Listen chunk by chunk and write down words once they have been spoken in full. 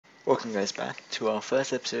Welcome guys back to our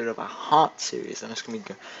first episode of our heart series. I'm just going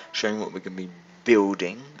to be showing what we're going to be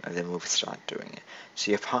building and then we'll start doing it. So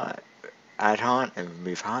you have heart, add heart and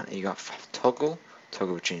remove heart, and you got toggle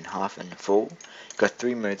between half and full. You've got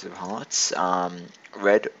three modes of hearts,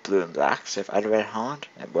 red, blue and black. So if I add a red heart,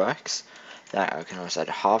 it works. Then I can also add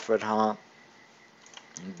a half red heart,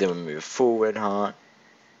 then remove a full red heart,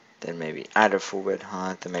 then maybe add a full red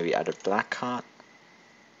heart, then maybe add a black heart,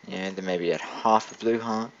 then maybe add half a blue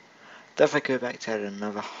heart. Then if I go back to add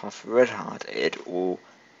another half red heart, it will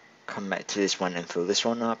come back to this one and fill this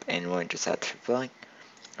one up, and won't just add to blank.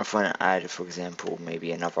 If I want to add, for example,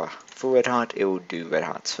 maybe another full red heart, it will do red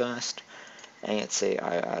hearts first. And let's say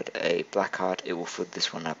I add a black heart, it will fill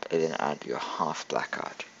this one up and then add your half black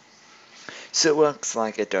heart. So it works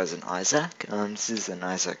like it does in Isaac. This is an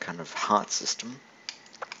Isaac kind of heart system.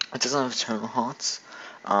 It doesn't have eternal hearts.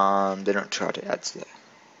 They don't try to add to that.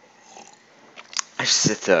 It's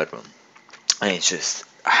the third one. And it's just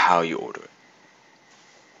how you order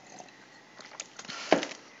it.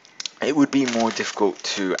 It would be more difficult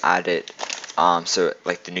to add it, so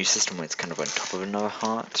like the new system where it's kind of on top of another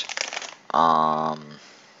heart. But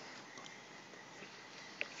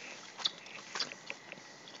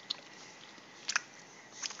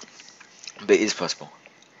it is possible.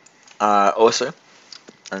 Also,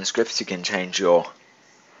 on the scripts you can change your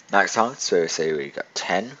max hearts, so say we got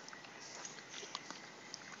 10.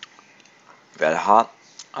 Red heart,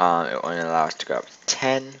 it only allow us to go up to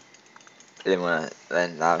 10. It didn't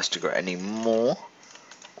then allow us to go any more.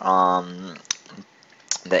 That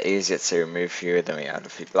is, let's say remove here, then we add a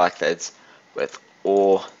few black threads with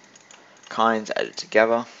all kinds added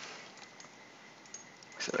together.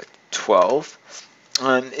 So like 12.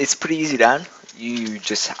 It's pretty easy to add. You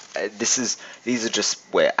just these are just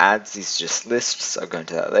where adds. These are just lists. I'll go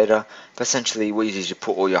into that later. But essentially, what you do is you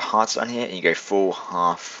put all your hearts on here, and you go full,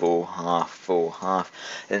 half, full, half, full, half.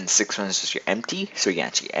 Then the sixth one is just your empty, so you can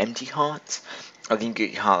actually empty hearts. Or then you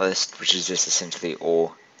get your heart list, which is just essentially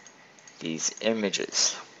all these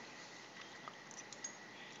images.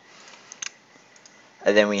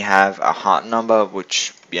 And then we have a heart number,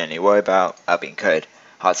 which you don't need to worry about. Being code.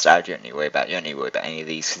 Heart style, you don't need to worry about. You don't need to worry about any of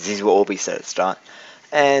these, because these will all be set at the start.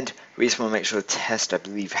 And we just want to make sure the test, I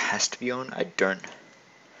believe, has to be on. I don't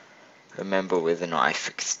remember whether or not I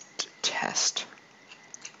fixed test.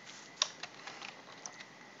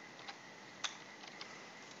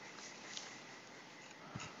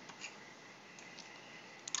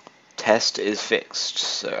 Test is fixed,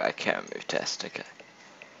 so I can't remove test. Okay.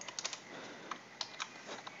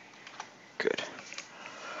 Good.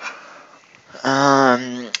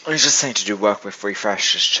 I was just saying to do work with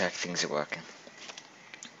refresh, just check things are working.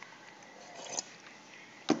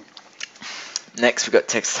 Next we got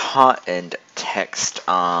text heart and text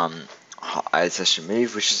as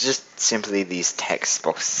remove, which is just simply these text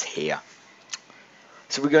boxes here.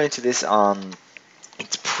 So we go into this,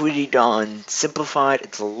 it's pretty darn simplified,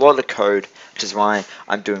 it's a lot of code, which is why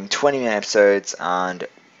I'm doing 20-minute episodes, and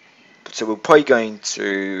so we're probably going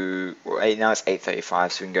to, now it's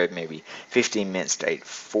 8:35, so we can go maybe 15 minutes to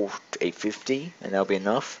 8:50, and that'll be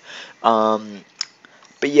enough.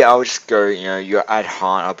 But yeah, I'll just go, your add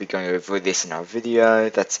heart, I'll be going over this in our video.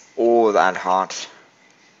 That's all the add heart.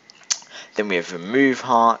 Then we have remove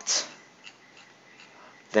heart.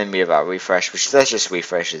 Then we have our refresh, which that's just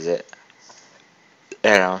refreshes it.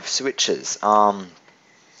 And our switches.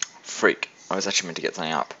 Freak. I was actually meant to get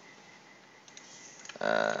something up.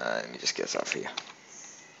 Let me just get this up here.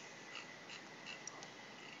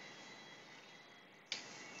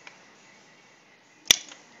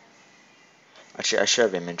 Actually, I should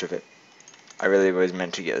have image of it. I really was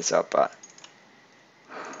meant to get this up, but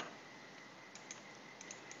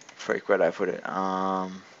freak, where'd I put it?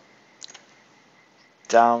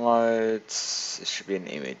 Downloads. This should be an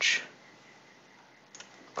image.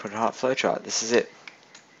 Code heart flowchart. This is it.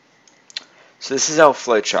 So this is our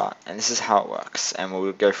flowchart, and this is how it works, and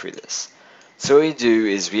we'll go through this. So what we do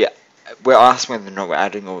is we're asking whether or not we're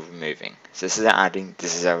adding or removing. So this is our adding,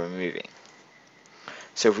 this is our removing.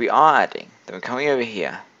 So if we are adding, then we're coming over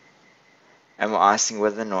here, and we're asking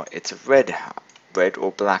whether or not it's a red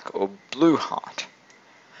or black or blue heart.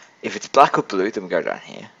 If it's black or blue, then we go down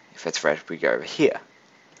here. If it's red, we go over here.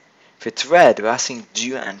 If it's red, we're asking, do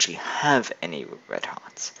you actually have any red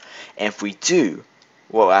hearts? And if we do,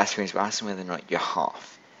 what we're asking is we're asking whether or not you're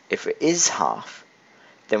half. If it is half,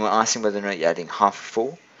 then we're asking whether or not you're adding half or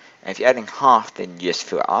full. And if you're adding half, then you just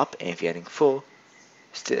fill it up. And if you're adding full,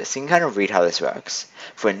 so you can kind of read how this works.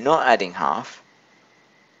 If we're not adding half,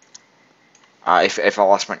 if our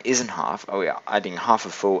last one isn't half, we are adding half a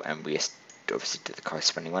full, and we obviously do the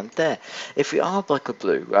corresponding one there. If we are black or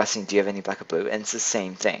blue, we're asking, do you have any black or blue? And it's the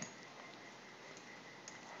same thing.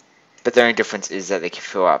 But the only difference is that they can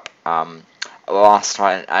fill up a last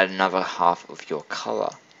heart and add another half of your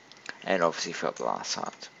color. And obviously fill up the last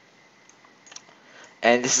heart.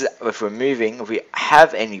 And this is if we're moving. If we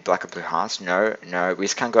have any black or blue hearts, no, we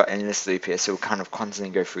just can't go endless loop here, so we'll kind of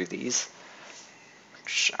constantly go through these.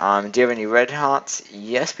 Do you have any red hearts?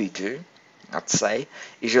 Yes, we do. Let's say,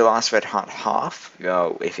 is your last red heart half?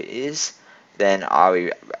 Well, if it is, then are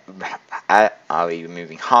we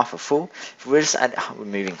removing half or full? If we're just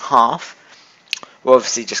removing half, we'll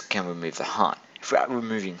obviously just can remove the heart. If we're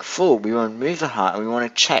removing full, we want to remove the heart and we want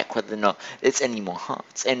to check whether or not there's any more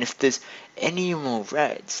hearts. And if there's any more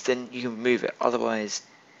reds, then you can remove it. Otherwise,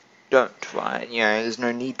 don't, right? You know, there's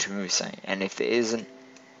no need to remove something. And if there isn't,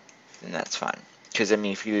 then that's fine. Because, I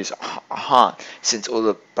mean, if you lose a heart, since all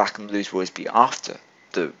the black and blues will always be after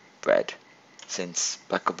the red, since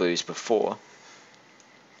black or blues before,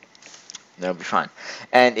 that'll be fine.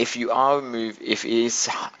 And if you are if it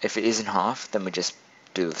is in half, then we just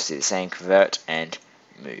do the same, convert and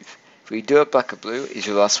move. If we do a black or blue, is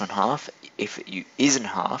your last one half? If it is in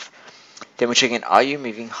half, then we're checking, are you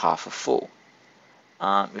moving half or full?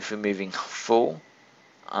 If we're moving full,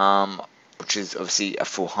 which is obviously a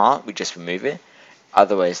full heart, we just remove it.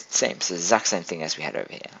 Otherwise, it's the same. So the exact same thing as we had over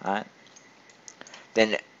here, right?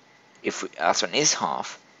 Then, if last one is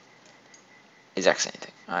half, exact same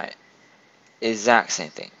thing, right? Exact same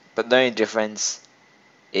thing. But the only difference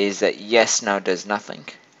is that yes now does nothing.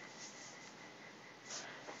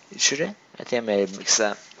 Should it? I think I may have mixed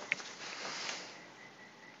that.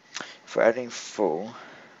 If we're adding full.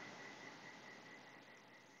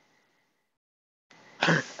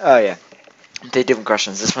 Oh yeah. They're different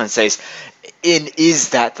questions. This one says, is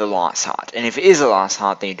that the last heart? And if it is the last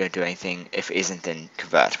heart, then you don't do anything. If it isn't, then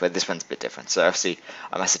convert. But this one's a bit different. So obviously,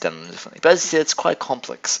 I must have done them differently. But as I said, it's quite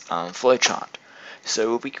complex flowchart. So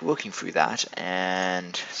we'll be working through that.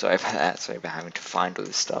 And sorry about that. Sorry about having to find all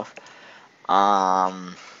this stuff.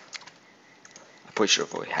 I probably should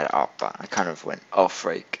have already had it up, but I kind of went off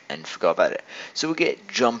rake and forgot about it. So we'll get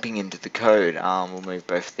jumping into the code. We'll move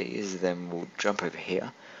both these, then we'll jump over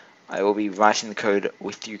here. I will be writing the code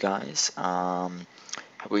with you guys.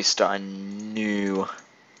 We start a new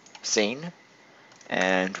scene,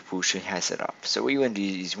 and we'll show you how to set up. So what you want to do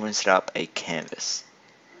is you want to set up a canvas,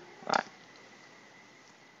 right?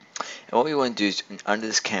 And what we want to do is under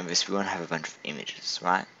this canvas, we want to have a bunch of images,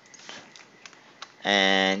 right?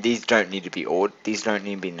 And these don't need to be ordered. These don't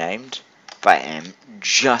need to be named. But I am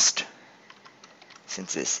just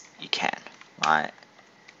since this you can, right?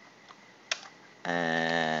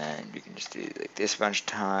 And you can just do like this a bunch of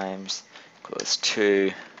times. Call this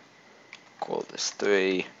 2, call this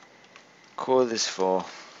 3, call this 4,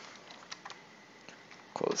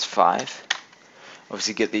 call this 5.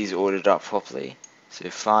 Obviously get these ordered up properly. So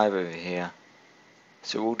 5 over here.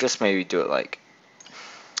 So we'll just maybe do it like,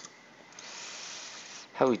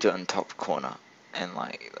 how do we do it on the top corner? And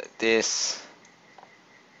like this.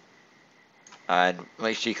 And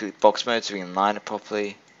make sure you click box mode so we can line it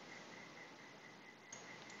properly.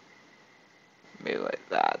 Maybe like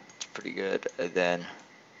that, it's pretty good. And then,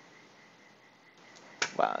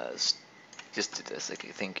 wow, let's just do this. Okay,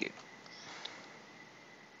 thank you.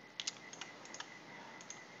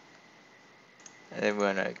 And then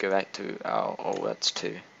we're gonna go back to our, oh, that's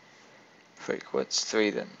 2. Freak, what's 3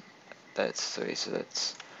 then? That's 3, so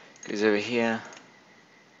that's goes over here.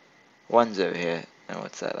 1's over here, and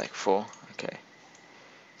what's that, like 4? Okay.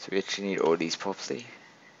 So we actually need all these properly,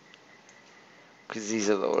 because these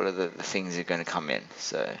are all of the things that are going to come in.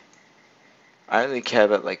 So I don't really care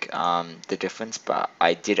about like the difference, but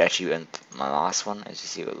I did actually end my last one, as you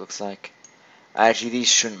see what it looks like. Actually, these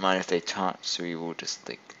shouldn't mind if they touch, so we will just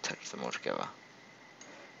like touch them all together.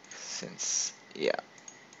 Since, yeah.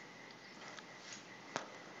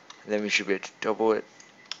 And then we should be able to double it.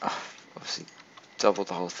 Obviously, double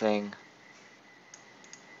the whole thing.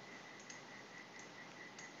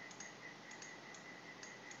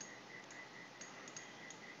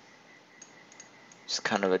 Just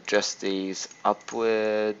kind of adjust these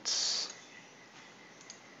upwards.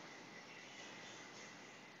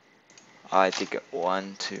 I did get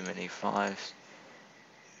 1 too many 5s.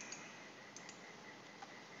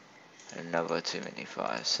 Another too many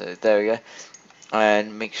 5s. So there we go.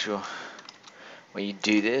 And make sure when you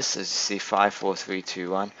do this, as you see 5, 4, 3,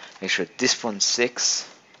 2, 1, make sure this one's 6,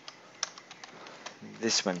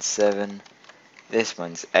 this one's 7, this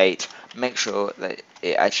one's 8. Make sure that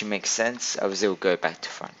it actually makes sense, otherwise it will go back to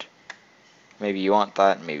front. Maybe you want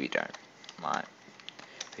that, maybe you don't. Right.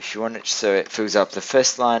 If you want it so it fills up the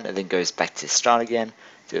first line and then goes back to start again,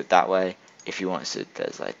 do it that way. If you want so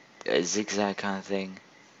there's like a zigzag kind of thing,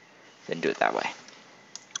 then do it that way.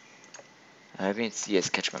 I hope it's, yes,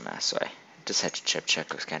 catch my mouse, sorry. Just had to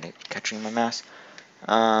check I was kind of catching my mouse.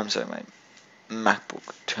 So my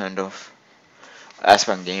MacBook turned off. That's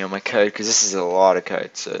why I'm getting all my code, because this is a lot of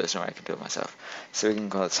code, so there's no way I can do it myself. So we can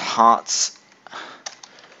call this Hearts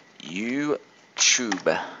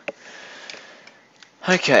YouTube.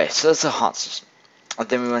 Okay, so that's the heart system. And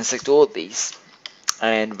then we want to select all of these,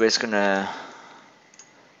 and we're just gonna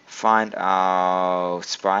find our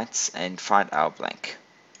sprites and find our blank.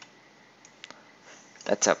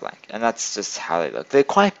 That's our blank, and that's just how they look. They're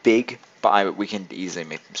quite big, but we can easily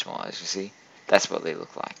make them smaller, as you see. That's what they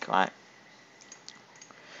look like, right?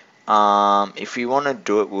 If we want to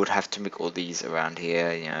do it, we would have to make all these around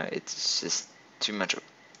here. You know, it's just too much.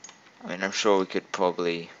 I mean, I'm sure we could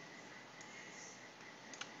probably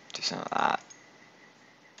do some of that.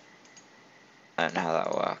 I don't know how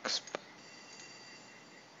that works.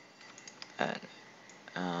 But,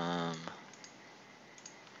 and,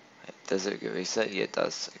 does it get reset? Yeah, it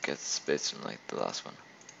does. It gets bits from like the last one.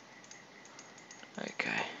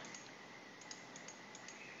 Okay.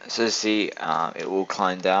 So see, it will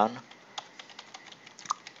climb down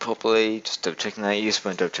properly. Just double checking that. You just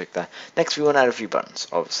want to double check that. Next, we want to add a few buttons,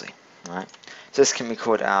 obviously. Right. So this can be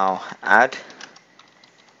called our add,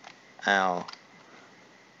 our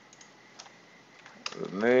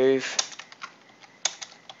remove,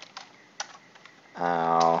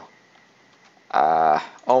 our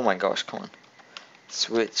oh my gosh, come on,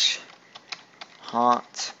 switch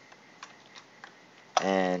heart,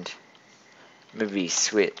 and maybe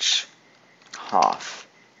switch half.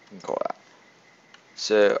 Go out.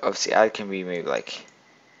 So obviously add can be maybe like,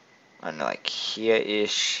 I don't know, like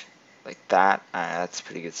here-ish, like that. That's a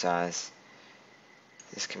pretty good size.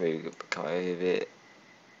 This can maybe become a bit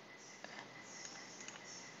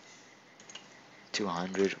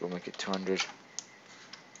 200. We'll make it 200.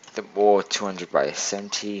 Or 200 by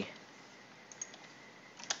 70.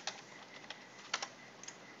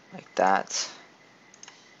 Like that.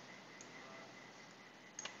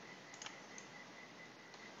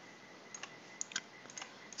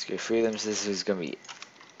 Let's go through them. So this is going to be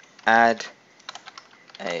add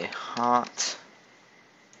a heart.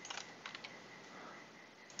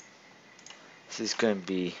 This is going to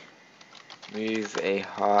be move a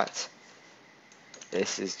heart.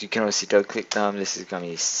 This is, you can also double click them. This is going to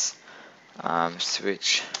be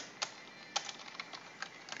switch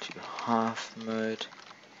to half mode,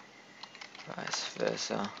 vice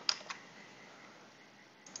versa.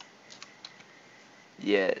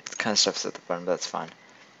 Yeah, it kind of stuffs at the bottom, but that's fine.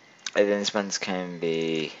 And then this one's can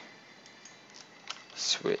be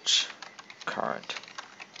switch current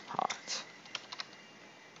heart.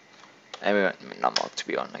 And we want numlock to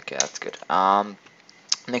be on. Okay, that's good.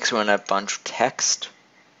 Next we want a bunch of text.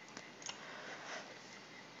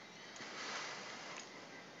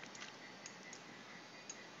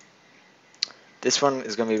 This one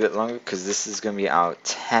is going to be a bit longer because this is going to be our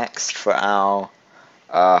text for our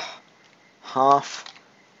half.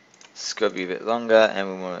 It's going to be a bit longer, and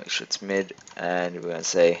we want to make sure it's mid, and we're going to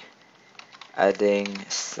say adding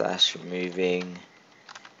 / removing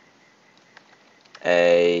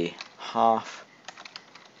a half.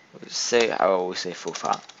 We'll say, I will always say full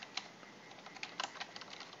font.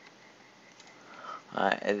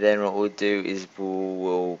 Alright, and then what we'll do is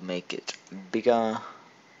we'll make it bigger.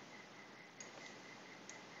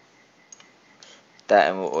 That,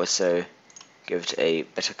 and we'll also give it a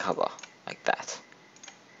better color, like that.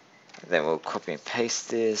 And then we'll copy and paste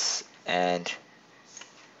this, and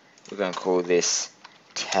we're going to call this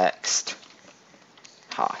text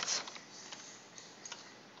heart.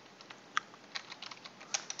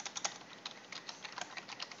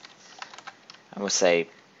 And we'll say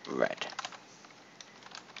red.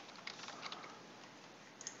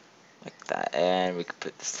 Like that, and we could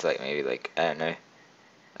put this like maybe like, I don't know,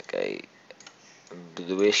 like a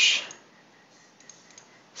bluish.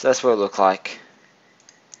 So that's what it look like.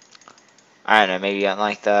 I don't know, maybe you don't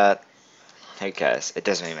like that. Who cares? It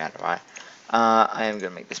doesn't really matter, right? I am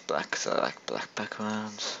gonna make this black because I like black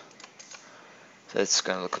backgrounds. So it's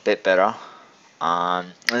gonna look a bit better.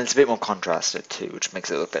 And it's a bit more contrasted too, which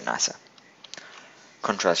makes it look a bit nicer.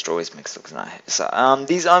 Contrast always makes it look nice. So,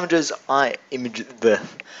 these images can't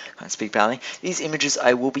speak badly. These images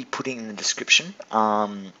I will be putting in the description.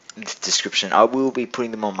 I will be putting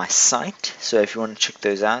them on my site. So if you want to check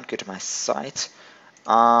those out, go to my site.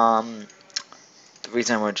 The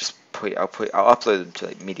reason I won't just I'll upload them to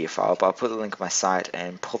like media file, but I'll put the link on my site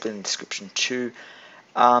and pop it in the description too.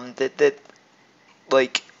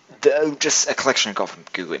 Like they're just a collection I got from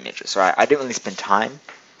Google Images, right? I didn't really spend time,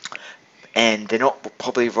 and they're not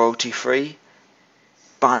probably royalty free,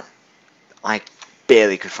 but I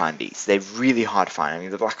barely could find these. They're really hard to find. I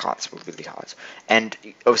mean, the black hearts were really hard. And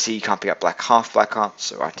obviously you can't pick up half black hearts,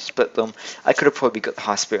 so I had to split them. I could have probably got the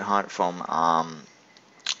half spirit heart from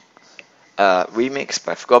Remix,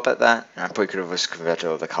 but I forgot about that. And I probably could have just converted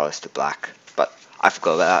all the colors to black, but I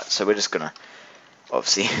forgot about that. So we're just gonna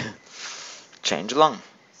obviously change along.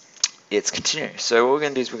 Let's continue. So what we're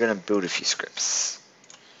gonna do is we're gonna build a few scripts.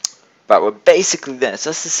 But we're basically there. So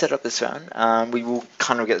let's just set up this round. We will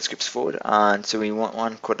kind of get the scripts forward. And so we want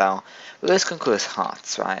one called our, well, let's go call this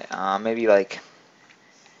hearts, right? Maybe like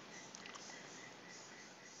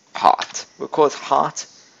heart. We'll call it heart,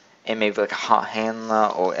 and maybe like a heart handler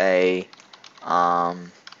or a heart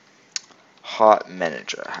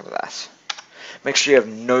manager. How about that? Make sure you have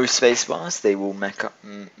no space bars. They will mess up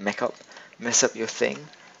your thing.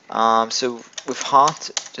 So with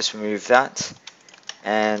heart, just remove that.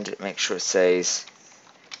 And make sure it says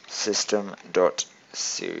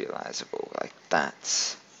system.serializable like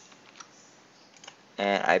that.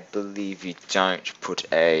 And I believe you don't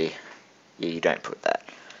put a, yeah, you don't put that.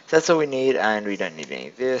 So that's all we need, and we don't need any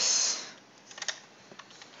of this.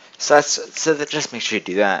 So that just make sure you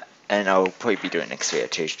do that, and I'll probably be doing next video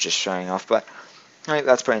too, just showing off. But I think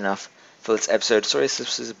that's probably enough for this episode. Sorry,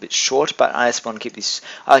 this is a bit short, but I just want to keep this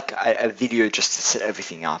like a video just to set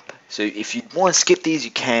everything up. So if you want to skip these,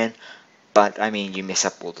 you can, but I mean, you mess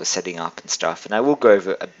up all the setting up and stuff. And I will go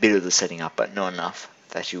over a bit of the setting up, but not enough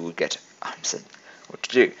that you will get 100% what to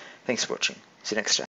do. Thanks for watching. See you next time.